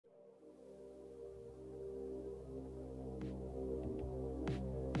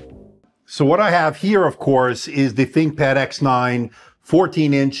So what I have here, of course, is the ThinkPad X9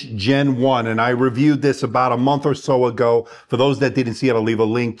 14-inch Gen 1, and I reviewed this about a month or so ago. For those that didn't see it, I'll leave a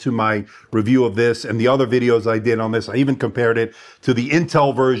link to my review of this and the other videos I did on this. I even compared it to the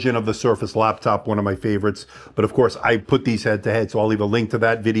Intel version of the Surface laptop, one of my favorites. But of course, I put these head to head, so I'll leave a link to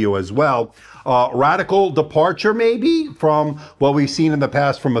that video as well. Radical departure maybe from what we've seen in the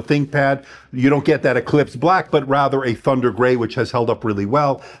past from a ThinkPad. You don't get that Eclipse black, but rather a Thunder gray, which has held up really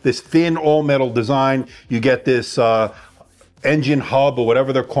well. This thin all-metal design. You get this engine hub or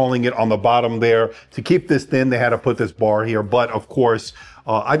whatever they're calling it on the bottom there. To keep this thin, they had to put this bar here. But of course,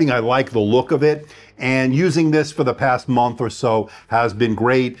 I think I like the look of it. And using this for the past month or so has been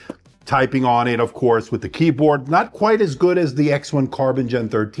great. Typing on it, of course, with the keyboard, not quite as good as the X1 Carbon Gen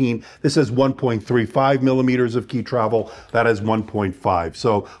 13. This has 1.35 millimeters of key travel. That is 1.5.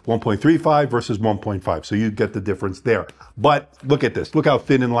 So 1.35 versus 1.5. So you get the difference there. But look at this. Look how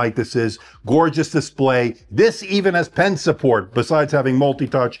thin and light this is. Gorgeous display. This even has pen support. Besides having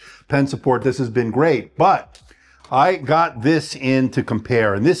multi-touch pen support, this has been great. But I got this in to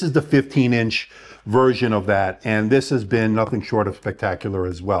compare, and this is the 15-inch version of that, and this has been nothing short of spectacular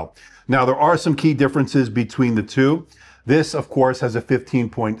as well. Now, there are some key differences between the two. This, of course, has a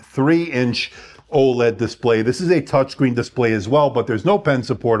 15.3-inch OLED display. This is a touchscreen display as well, but there's no pen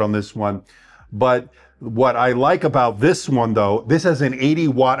support on this one. But what I like about this one, though, this has an 80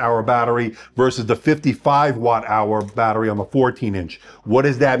 watt-hour battery versus the 55 watt-hour battery on the 14-inch. What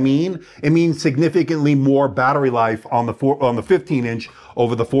does that mean? It means significantly more battery life on the 15-inch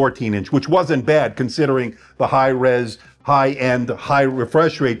over the 14-inch, which wasn't bad considering the high-res, high-end, high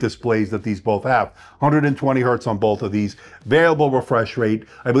refresh rate displays that these both have. 120 hertz on both of these. Variable refresh rate,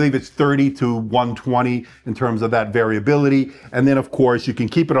 I believe it's 30 to 120 in terms of that variability. And then, of course, you can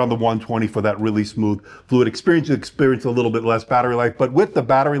keep it on the 120 for that really smooth, fluid experience. You experience a little bit less battery life, but with the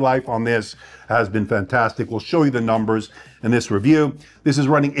battery life on this has been fantastic. We'll show you the numbers in this review. This is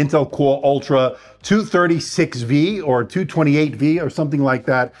running Intel Core Ultra 236V or 228V or something like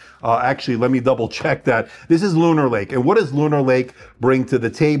that. Actually, let me double check that. This is Lunar Lake. And what does Lunar Lake bring to the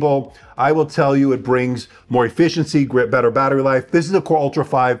table? I will tell you it brings more efficiency, better battery life. This is a Core Ultra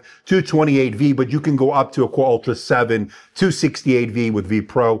 5 228V, but you can go up to a Core Ultra 7 268V with V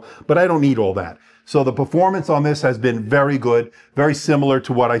Pro, but I don't need all that. So the performance on this has been very good, very similar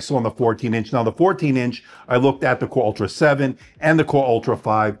to what I saw on the 14-inch. Now, the 14-inch, I looked at the Core Ultra 7 and the Core Ultra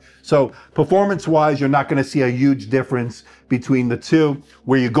 5. So performance-wise, you're not going to see a huge difference between the two.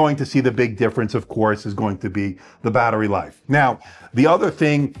 Where you're going to see the big difference, of course, is going to be the battery life. Now, the other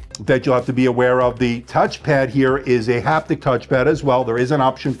thing that you'll have to be aware of, the touchpad here is a haptic touchpad as well. There is an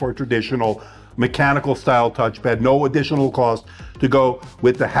option for traditional mechanical style touchpad, no additional cost to go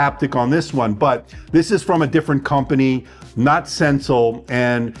with the haptic on this one, but this is from a different company, not Sensel,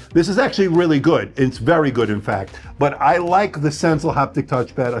 and this is actually really good. It's very good, in fact, but I like the Sensel haptic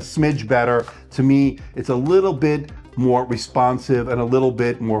touchpad a smidge better. To me, it's a little bit more responsive and a little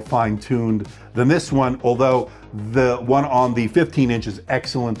bit more fine-tuned than this one, although the one on the 15-inch is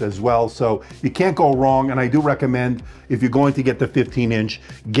excellent as well. So you can't go wrong, and I do recommend, if you're going to get the 15-inch,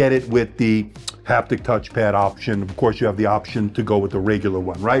 get it with the haptic touchpad option. Of course, you have the option to go with the regular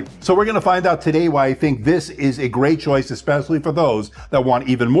one, right? So we're gonna find out today why I think this is a great choice, especially for those that want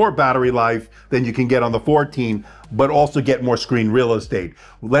even more battery life than you can get on the 14, but also get more screen real estate.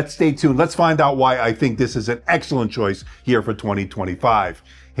 Let's stay tuned. Let's find out why I think this is an excellent choice here for 2025.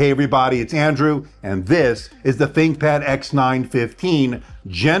 Hey everybody, it's Andrew, and this is the ThinkPad X9 15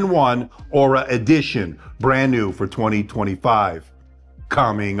 Gen 1 Aura Edition, brand new for 2025.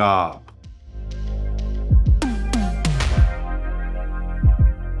 Coming up.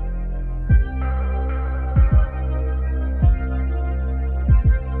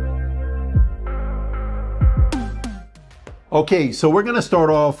 Okay, so we're gonna start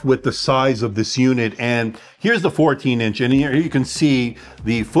off with the size of this unit, and here's the 14-inch, and here you can see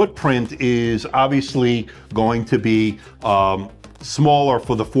the footprint is obviously going to be smaller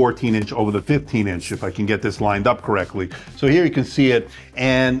for the 14-inch over the 15-inch, if I can get this lined up correctly. So here you can see it,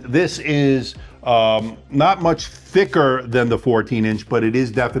 and this is not much thicker than the 14-inch, but it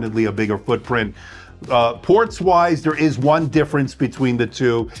is definitely a bigger footprint. Ports-wise, there is one difference between the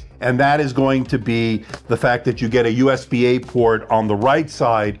two, and that is going to be the fact that you get a USB-A port on the right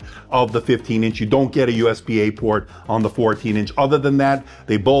side of the 15-inch. You don't get a USB-A port on the 14-inch. Other than that,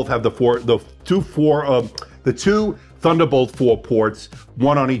 they both have the two Thunderbolt 4 ports,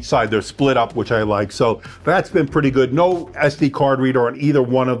 one on each side. They're split up, which I like. So that's been pretty good. No SD card reader on either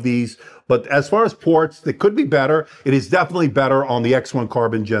one of these. But as far as ports, they could be better. It is definitely better on the X1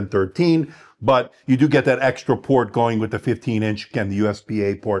 Carbon Gen 13. but you do get that extra port going with the 15-inch, again, the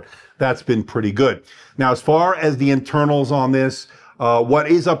USB-A port. That's been pretty good. Now, as far as the internals on this, what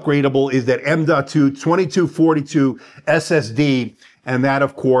is upgradable is that M.2 2242 SSD, and that,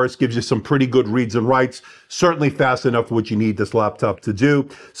 of course, gives you some pretty good reads and writes, certainly fast enough for what you need this laptop to do.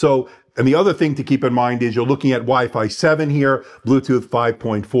 So, and the other thing to keep in mind is you're looking at Wi-Fi 7 here, Bluetooth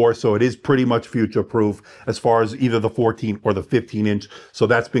 5.4, so it is pretty much future-proof as far as either the 14 or the 15-inch, so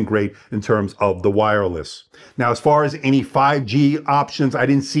that's been great in terms of the wireless. Now, as far as any 5G options, I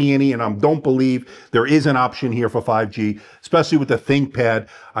didn't see any, and I don't believe there is an option here for 5G, especially with the ThinkPad.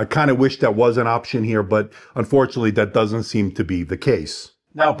 I kind of wish that was an option here, but unfortunately, that doesn't seem to be the case.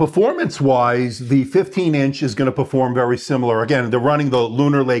 Now, performance-wise, the 15-inch is going to perform very similar. Again, they're running the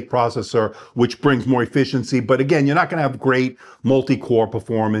Lunar Lake processor, which brings more efficiency. But again, you're not going to have great multi-core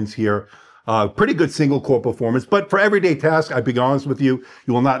performance here. Pretty good single-core performance. But for everyday tasks, I'll be honest with you,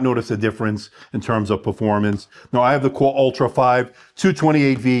 you will not notice a difference in terms of performance. Now, I have the Core Ultra 5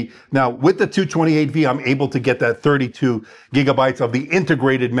 228V. Now, with the 228V, I'm able to get that 32 gigabytes of the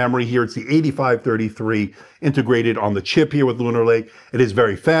integrated memory here. It's the 8533 integrated on the chip here with Lunar Lake. It is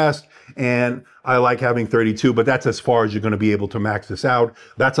very fast, and I like having 32, but that's as far as you're going to be able to max this out.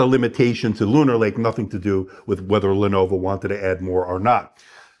 That's a limitation to Lunar Lake, nothing to do with whether Lenovo wanted to add more or not.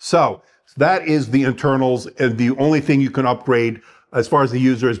 So that is the internals, and the only thing you can upgrade as far as the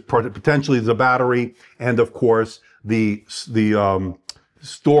user is potentially the battery and, of course, the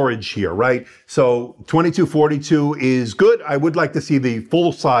storage here, right? So 2242 is good. I would like to see the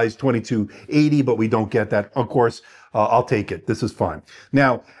full size 2280, but we don't get that. Of course, I'll take it. This is fine.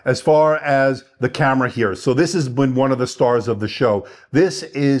 Now, as far as the camera here, so this has been one of the stars of the show. This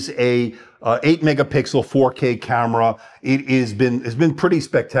is a 8 megapixel 4K camera. It has been pretty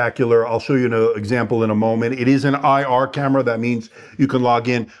spectacular. I'll show you an example in a moment. It is an IR camera. That means you can log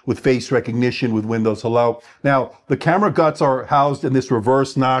in with face recognition with Windows Hello. Now, the camera guts are housed in this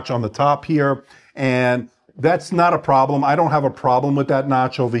reverse notch on the top here, and that's not a problem. I don't have a problem with that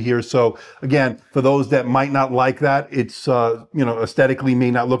notch over here. So again, for those that might not like that, it's, aesthetically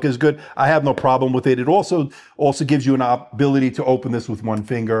may not look as good. I have no problem with it. It also gives you an ability to open this with one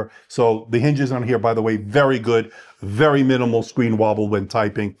finger. So the hinges on here, by the way, very good. Very minimal screen wobble when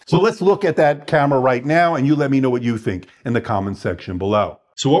typing. So let's look at that camera right now, and you let me know what you think in the comment section below.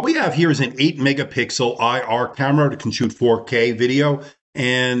 So what we have here is an 8 megapixel IR camera that can shoot 4K video.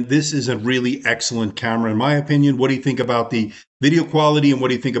 And this is a really excellent camera, in my opinion. What do you think about the video quality, and what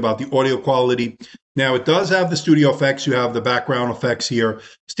do you think about the audio quality? Now, it does have the studio effects. You have the background effects here,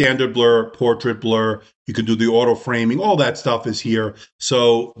 standard blur, portrait blur. You can do the auto framing. All that stuff is here.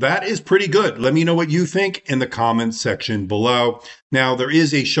 So that is pretty good. Let me know what you think in the comments section below. Now, there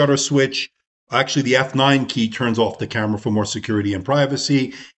is a shutter switch. Actually, the F9 key turns off the camera for more security and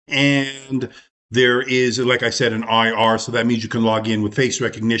privacy. And there is, like I said, an IR, so that means you can log in with face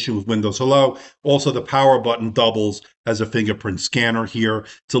recognition with Windows Hello. Also, the power button doubles as a fingerprint scanner here.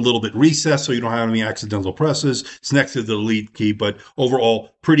 It's a little bit recessed, so you don't have any accidental presses. It's next to the delete key, but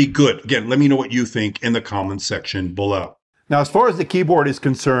overall, pretty good. Again, let me know what you think in the comments section below. Now, as far as the keyboard is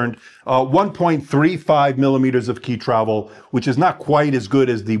concerned, 1.35 millimeters of key travel, which is not quite as good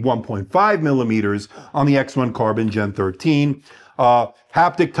as the 1.5 millimeters on the X1 Carbon Gen 13.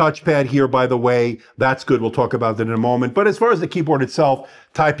 Haptic touchpad here, by the way, that's good. We'll talk about that in a moment. But as far as the keyboard itself,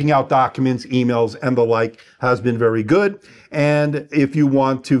 typing out documents, emails, and the like has been very good. And if you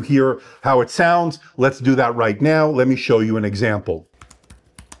want to hear how it sounds, let's do that right now. Let me show you an example.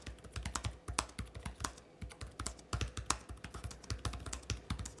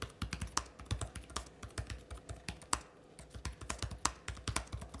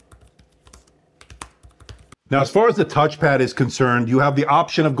 Now, as far as the touchpad is concerned, you have the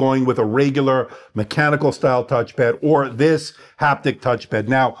option of going with a regular mechanical style touchpad or this haptic touchpad.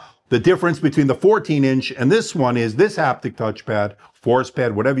 Now, the difference between the 14-inch and this one is this haptic touchpad, force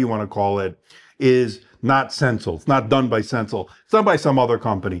pad, whatever you want to call it, is not Sensel. It's not done by Sensel. It's done by some other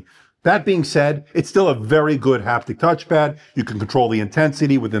company. That being said, it's still a very good haptic touchpad. You can control the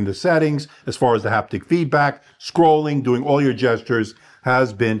intensity within the settings as far as the haptic feedback, scrolling, doing all your gestures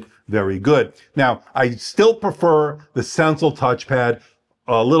has been very good. Now, I still prefer the Sensel touchpad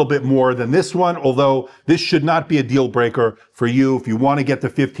a little bit more than this one, although this should not be a deal breaker for you. If you want to get the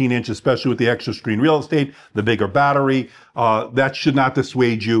 15-inch, especially with the extra screen real estate, the bigger battery, that should not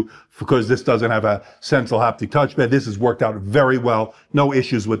dissuade you because this doesn't have a Sensel haptic touchpad. This has worked out very well. No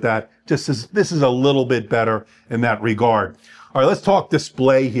issues with that. Just this is a little bit better in that regard. All right, let's talk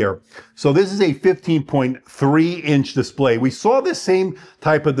display here. So this is a 15.3-inch display. We saw this same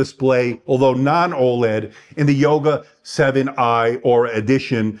type of display, although non-OLED, in the Yoga 7i Aura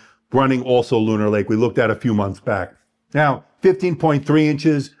Edition running also Lunar Lake. We looked at a few months back. Now, 15.3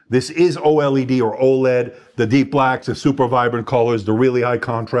 inches. This is OLED or OLED. The deep blacks, the super vibrant colors, the really high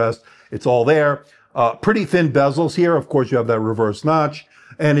contrast. It's all there. Pretty thin bezels here. Of course, you have that reverse notch.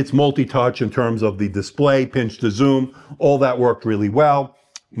 And it's multi-touch in terms of the display, pinch to zoom. All that worked really well.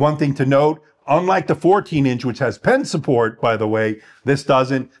 One thing to note, unlike the 14-inch, which has pen support, by the way, this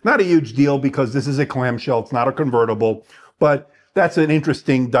doesn't. Not a huge deal because this is a clamshell. It's not a convertible. But that's an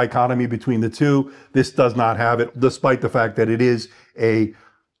interesting dichotomy between the two. This does not have it, despite the fact that it is a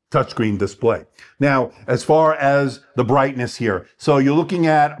touchscreen display. Now, as far as the brightness here, so you're looking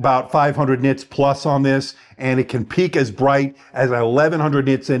at about 500 nits plus on this, and it can peak as bright as 1100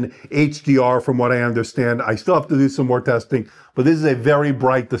 nits in HDR from what I understand. I still have to do some more testing, but this is a very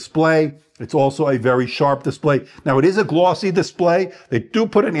bright display. It's also a very sharp display. Now, it is a glossy display. They do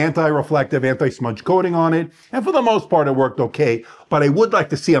put an anti-reflective, anti-smudge coating on it, and for the most part, it worked okay. But I would like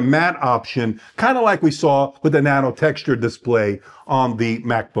to see a matte option, kind of like we saw with the nano texture display on the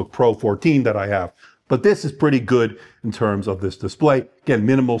MacBook Pro 14 that I have. But this is pretty good in terms of this display. Again,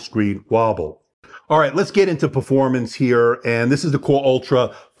 minimal screen wobble. All right, let's get into performance here. And this is the Core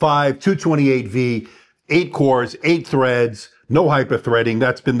Ultra 5 228V, 8 cores, 8 threads, no hyper-threading.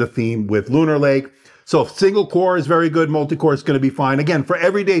 That's been the theme with Lunar Lake. So single core is very good. Multi-core is going to be fine. Again, for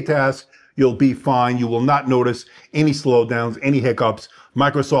everyday tasks, you'll be fine. You will not notice any slowdowns, any hiccups.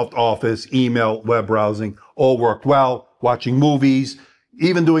 Microsoft Office, email, web browsing, all worked well. Watching movies,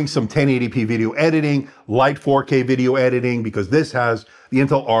 even doing some 1080p video editing, light 4K video editing, because this has the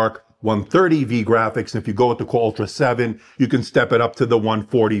Intel Arc 130V graphics. And if you go with the Core Ultra 7, you can step it up to the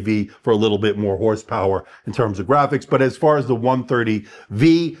 140V for a little bit more horsepower in terms of graphics. But as far as the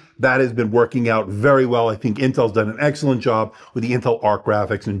 130V, that has been working out very well. I think Intel's done an excellent job with the Intel Arc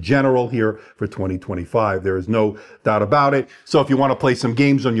graphics in general here for 2025. There is no doubt about it. So if you want to play some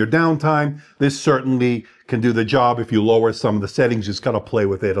games on your downtime, this certainly can do the job. If you lower some of the settings, just got to play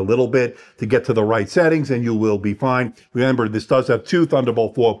with it a little bit to get to the right settings and you will be fine. Remember, this does have 2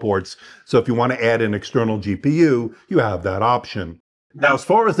 Thunderbolt 4 ports. So if you want to add an external GPU, you have that option. Now, as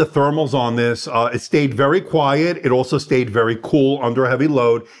far as the thermals on this, it stayed very quiet. It also stayed very cool under heavy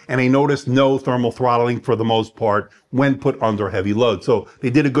load. And I noticed no thermal throttling for the most part when put under heavy load. So they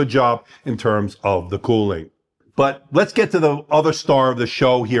did a good job in terms of the cooling. But let's get to the other star of the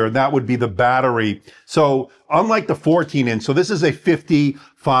show here, and that would be the battery. So unlike the 14-inch, so this is a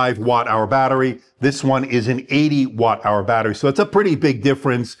 55 watt-hour battery. This one is an 80 watt-hour battery. So it's a pretty big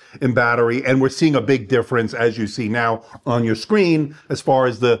difference in battery, and we're seeing a big difference, as you see now on your screen, as far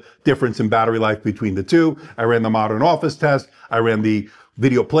as the difference in battery life between the two. I ran the Modern Office test. I ran the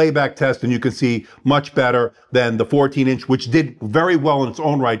video playback test, and you can see much better than the 14-inch, which did very well in its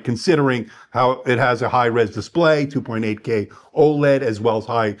own right, considering how it has a high-res display, 2.8K OLED, as well as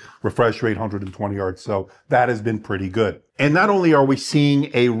high refresh rate, 120 Hz. So that has been pretty good. And not only are we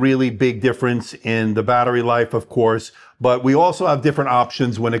seeing a really big difference in the battery life, of course, but we also have different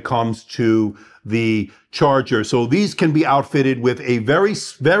options when it comes to the charger. So these can be outfitted with a very,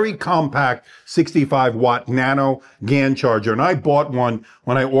 very compact 65 watt nano GAN charger. And I bought one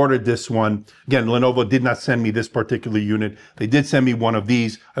when I ordered this one. Again, Lenovo did not send me this particular unit. They did send me one of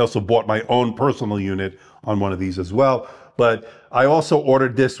these. I also bought my own personal unit on one of these as well. But I also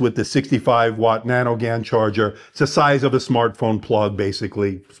ordered this with the 65 watt nano GAN charger. It's the size of a smartphone plug,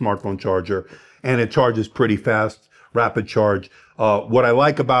 basically, smartphone charger. And it charges pretty fast, rapid charge. What I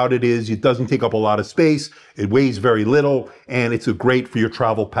like about it is it doesn't take up a lot of space. It weighs very little, and it's great for your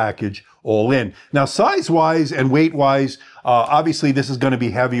travel package all in. Now, size-wise and weight-wise, obviously this is going to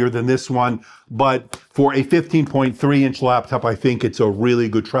be heavier than this one, but for a 15.3-inch laptop, I think it's a really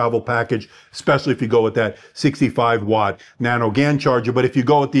good travel package, especially if you go with that 65 watt nano GAN charger. But if you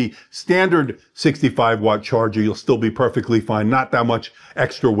go with the standard 65 watt charger, you'll still be perfectly fine. Not that much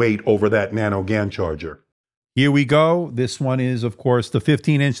extra weight over that nano GAN charger. Here we go. This one is, of course, the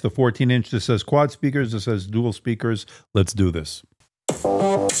 15-inch, the 14-inch. This says quad speakers. This says dual speakers. Let's do this.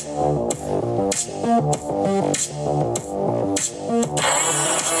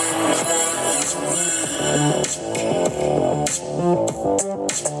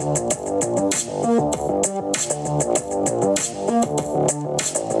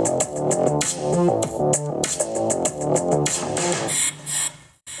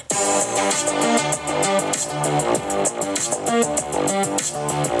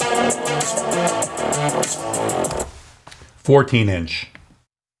 14-inch.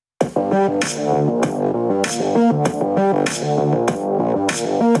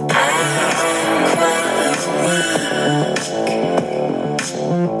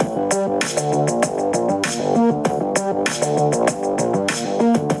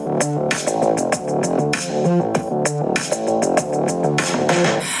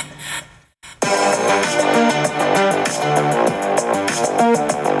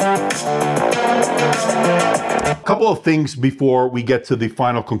 of things before we get to the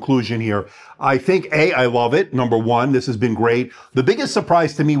final conclusion here. I think, I love it. Number one, this has been great. The biggest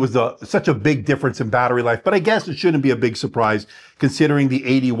surprise to me was such a big difference in battery life, but I guess it shouldn't be a big surprise considering the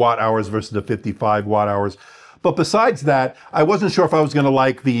 80 watt hours versus the 55 watt hours. But besides that, I wasn't sure if I was going to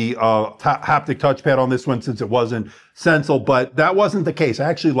like the haptic touchpad on this one since it wasn't Stencil, but that wasn't the case. I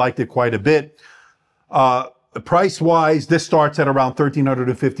actually liked it quite a bit. Price-wise, this starts at around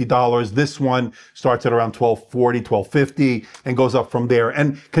 $1,350. This one starts at around $1,240, $1,250, and goes up from there.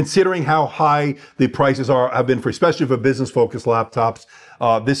 And considering how high the prices have been for, especially for business-focused laptops,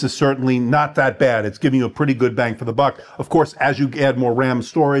 this is certainly not that bad. It's giving you a pretty good bang for the buck. Of course, as you add more RAM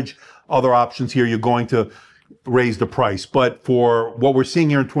storage, other options here, you're going to raise the price. But for what we're seeing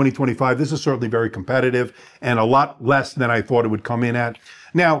here in 2025, this is certainly very competitive and a lot less than I thought it would come in at.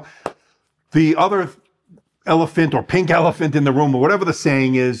 Now, the other elephant or pink elephant in the room, or whatever the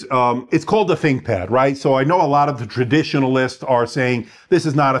saying is, it's called the ThinkPad, right? So I know a lot of the traditionalists are saying this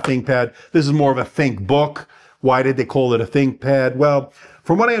is not a ThinkPad. This is more of a ThinkBook. Why did they call it a ThinkPad? Well,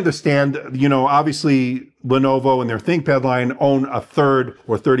 from what I understand, you know, obviously Lenovo and their ThinkPad line own a third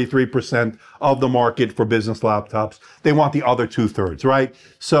or 33% of the market for business laptops. They want the other 2/3, right?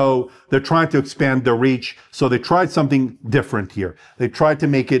 So they're trying to expand their reach. So they tried something different here. They tried to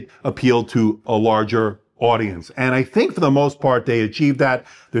make it appeal to a larger audience. And I think for the most part, they achieved that.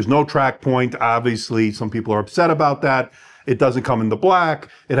 There's no track point. Obviously, some people are upset about that. It doesn't come in the black.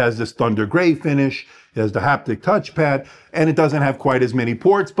 It has this thunder gray finish. It has the haptic touchpad, and it doesn't have quite as many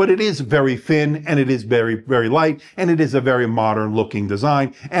ports, but it is very thin, and it is very, very light, and it is a very modern looking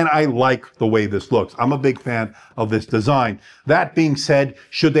design. And I like the way this looks. I'm a big fan of this design. That being said,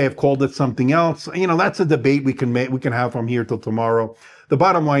 should they have called it something else? You know, that's a debate we can have from here till tomorrow. The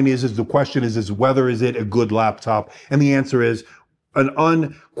bottom line is the question is whether is it a good laptop? And the answer is an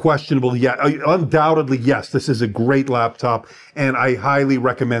unquestionable, undoubtedly, yes, this is a great laptop, and I highly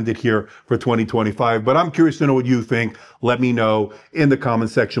recommend it here for 2025. But I'm curious to know what you think. Let me know in the comment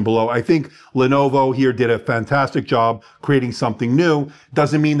section below. I think Lenovo here did a fantastic job creating something new.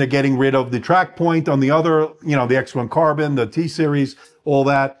 Doesn't mean they're getting rid of the track point on the other, you know, the X1 Carbon, the T series, all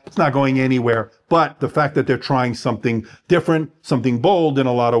that. It's not going anywhere. But the fact that they're trying something different, something bold in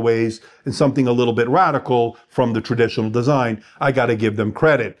a lot of ways, and something a little bit radical from the traditional design, I got to give them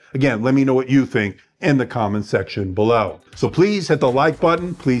credit. Again, let me know what you think in the comment section below. So please hit the like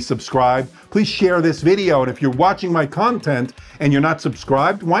button, please subscribe, please share this video. And if you're watching my content and you're not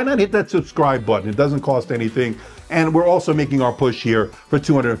subscribed, why not hit that subscribe button? It doesn't cost anything. And we're also making our push here for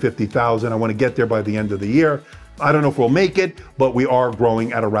 250,000. I want to get there by the end of the year. I don't know if we'll make it, but we are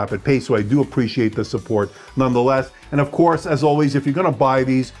growing at a rapid pace, so I do appreciate the support nonetheless. And of course, as always, if you're going to buy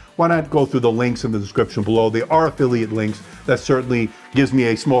these, why not go through the links in the description below? They are affiliate links. That certainly gives me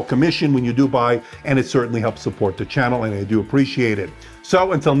a small commission when you do buy, and it certainly helps support the channel, and I do appreciate it.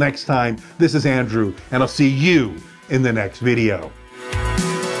 So until next time, this is Andrew, and I'll see you in the next video.